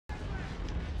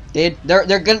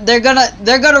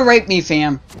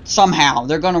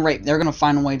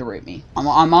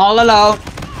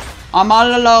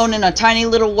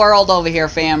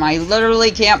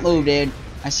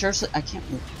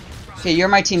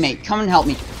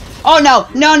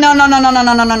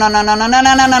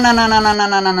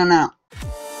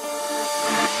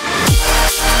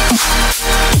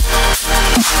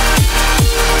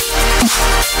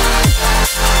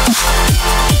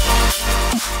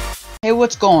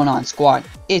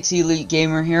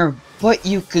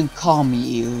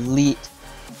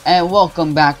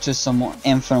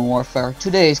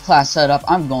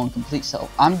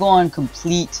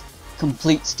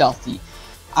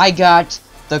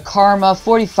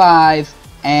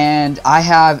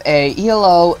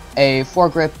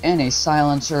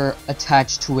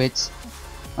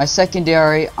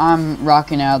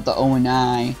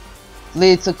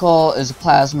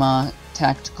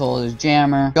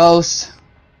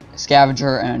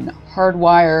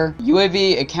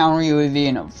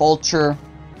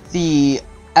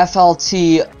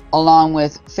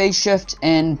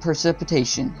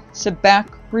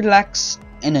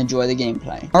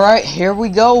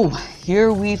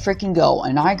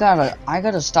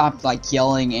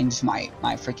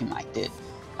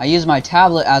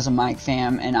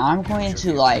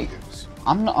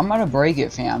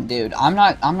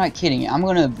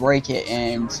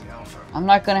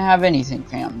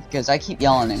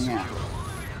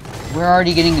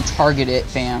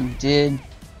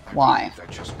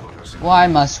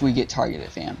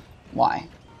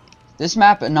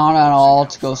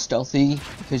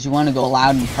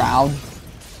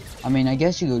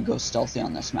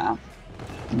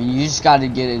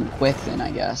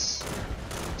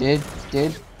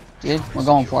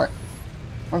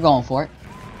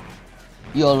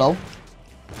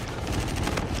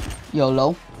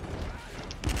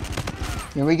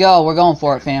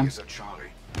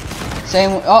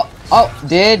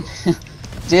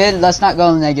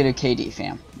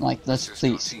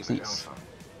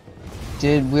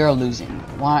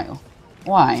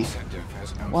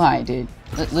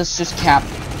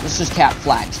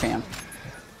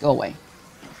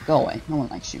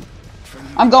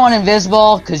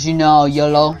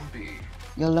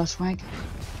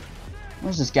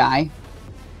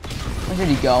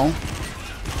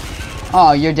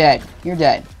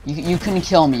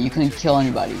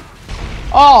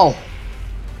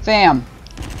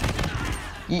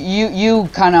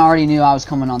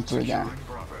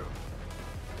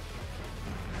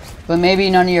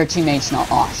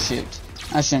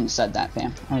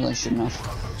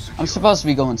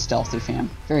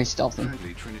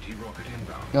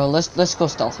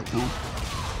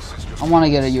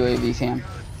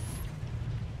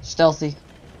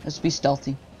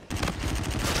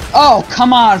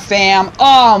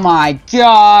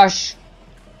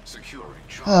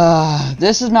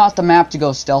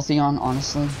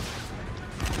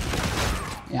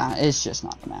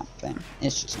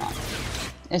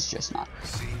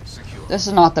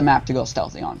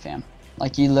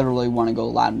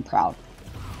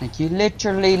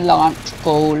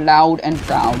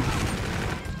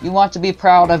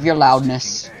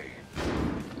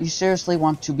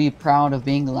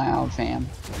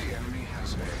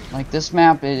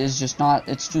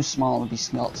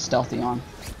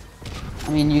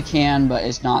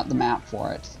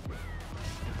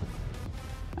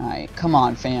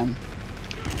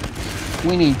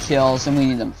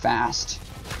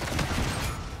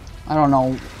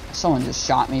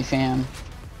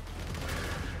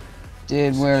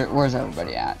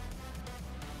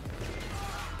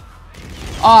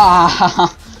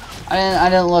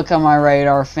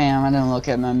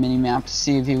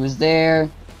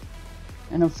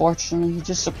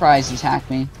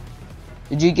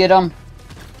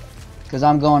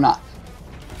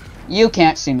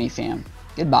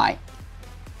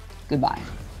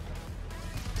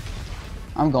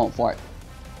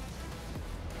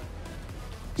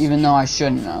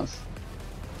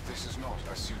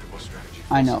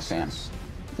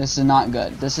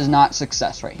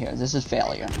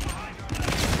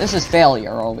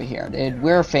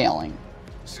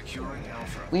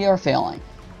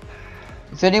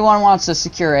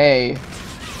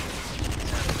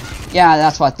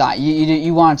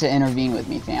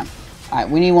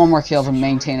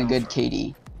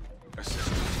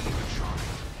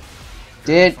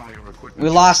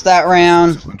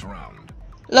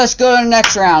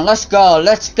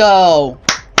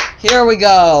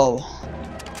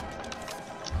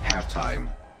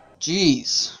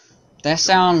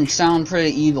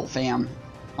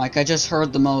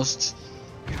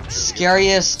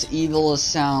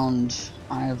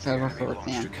I've ever heard,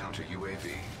 fam.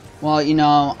 Well, you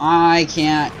know, I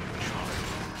can't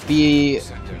be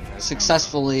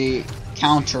successfully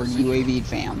counter UAV,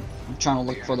 fam. I'm trying to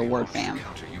look for the word, fam.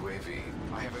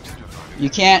 You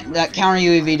can't, that counter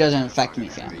UAV doesn't affect me,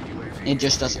 fam. It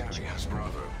just doesn't.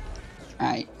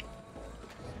 Alright.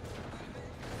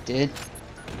 Did.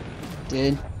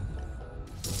 I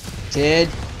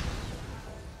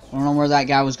don't know where that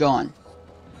guy was going.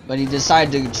 But he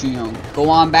decided to, you know, go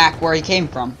on back where he came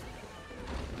from.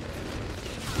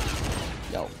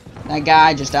 Yo. That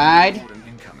guy just died.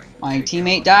 My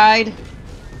teammate died.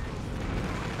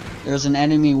 There's an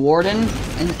enemy warden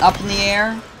up in the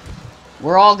air.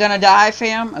 We're all gonna die,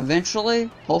 fam,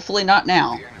 eventually. Hopefully not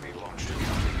now.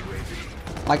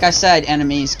 Like I said,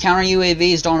 enemies, counter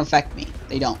UAVs don't affect me.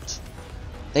 They don't.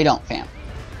 They don't, fam.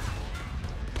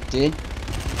 Did.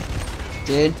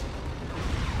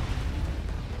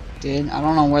 I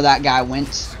don't know where that guy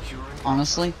went,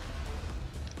 honestly.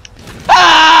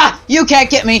 Ah! You can't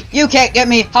get me! You can't get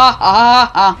me! Ha ha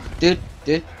ha ha! Dude.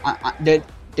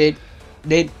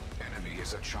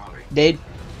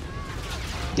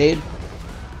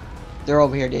 They're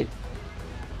over here, dude.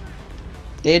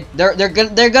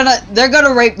 They're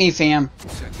gonna rape me, fam.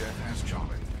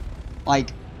 Like,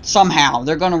 somehow.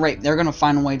 They're gonna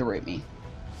find a way to rape me.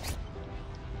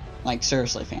 Like,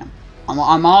 seriously, fam.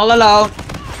 I'm all alone.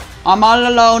 I'm all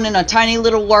alone in a tiny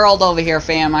little world over here,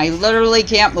 fam. I literally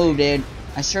can't move, dude.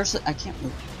 I can't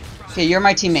move. Okay, you're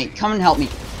my teammate. Come and help me.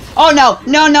 Oh no!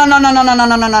 No!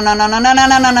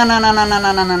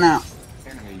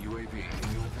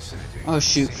 Oh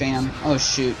shoot, fam. Oh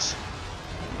shoot.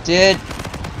 Dude.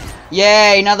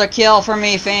 Yay! Another kill for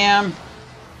me, fam.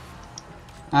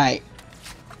 Alright.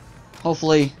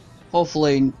 Hopefully, I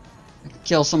can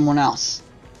kill someone else.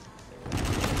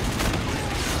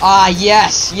 Ah,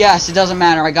 yes! Yes, it doesn't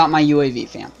matter. I got my UAV,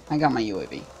 fam. I got my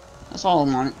UAV. That's all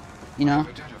I wanted, you know?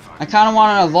 I kind of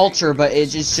wanted a vulture, but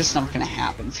it's just not gonna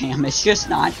happen, fam. It's just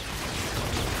not.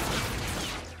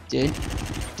 Dude,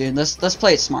 let's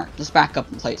play it smart. Let's back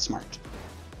up and play it smart.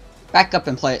 Back up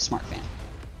and play it smart, fam.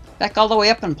 Back all the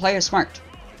way up and play it smart.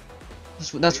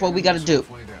 That's what we gotta do.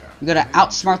 We gotta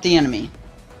outsmart the enemy.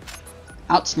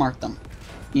 Outsmart them.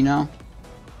 You know?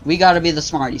 We gotta be the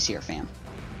smarties here, fam.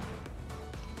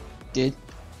 Did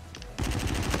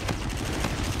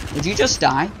you just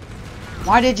die?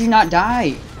 Why did you not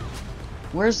die?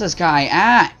 Where's this guy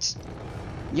at?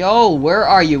 Yo, where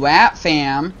are you at,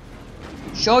 fam?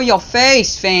 Show your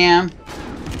face, fam.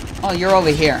 Oh, you're over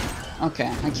here. Okay,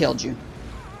 I killed you.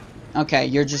 Okay,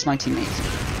 you're just my teammate.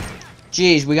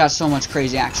 Jeez, we got so much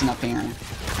crazy action up here.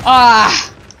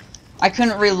 Ah! I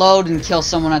couldn't reload and kill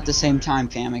someone at the same time,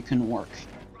 fam. It couldn't work.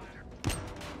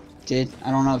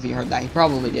 I don't know if you heard that. He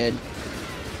probably did.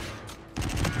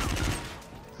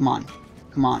 Come on.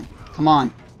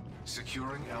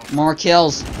 More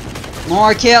kills. Oh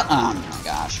my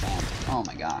gosh, fam. Oh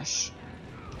my gosh.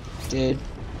 Dude.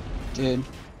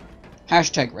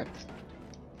 Hashtag rip.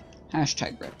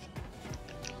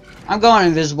 I'm going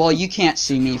invisible. You can't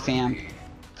see me, fam.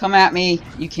 Come at me.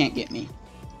 You can't get me.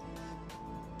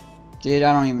 Dude,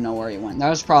 I don't even know where he went. That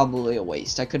was probably a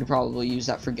waste. I could have probably used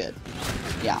that for good.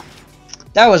 Yeah.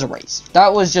 That was a waste.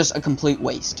 That was just a complete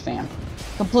waste, fam.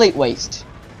 Complete waste.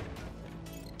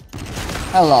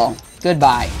 Hello.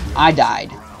 Goodbye. I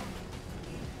died.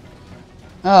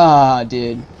 Ah,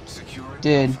 dude.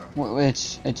 It's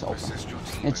over.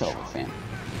 It's over, fam.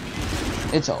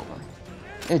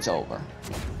 It's over.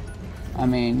 I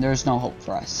mean, there's no hope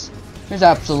for us. There's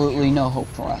absolutely no hope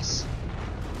for us.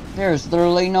 There's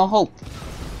literally no hope.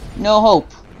 No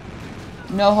hope.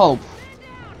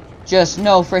 Just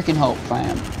no freaking hope,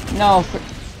 fam.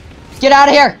 Get out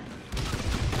of here!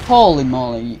 Holy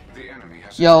moly.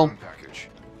 Yo,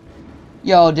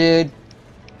 dude.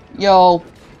 Yo.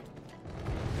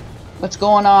 What's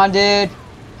going on, dude?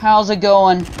 How's it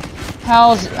going?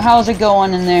 How's it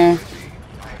going in there?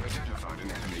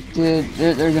 Dude,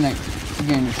 they're gonna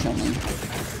kill me.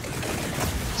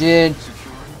 Dude.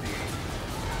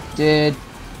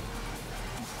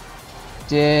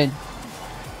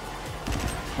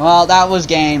 Well, that was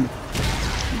game.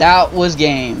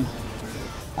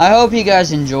 I hope you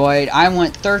guys enjoyed. I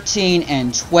went 13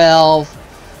 and 12.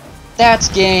 That's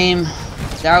game.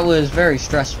 That was very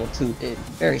stressful too, dude.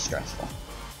 Very stressful.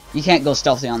 You can't go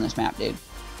stealthy on this map, dude.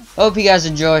 Hope you guys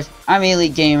enjoyed. I'm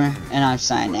Elite Gamer, and I'm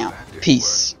signing out.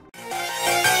 Peace.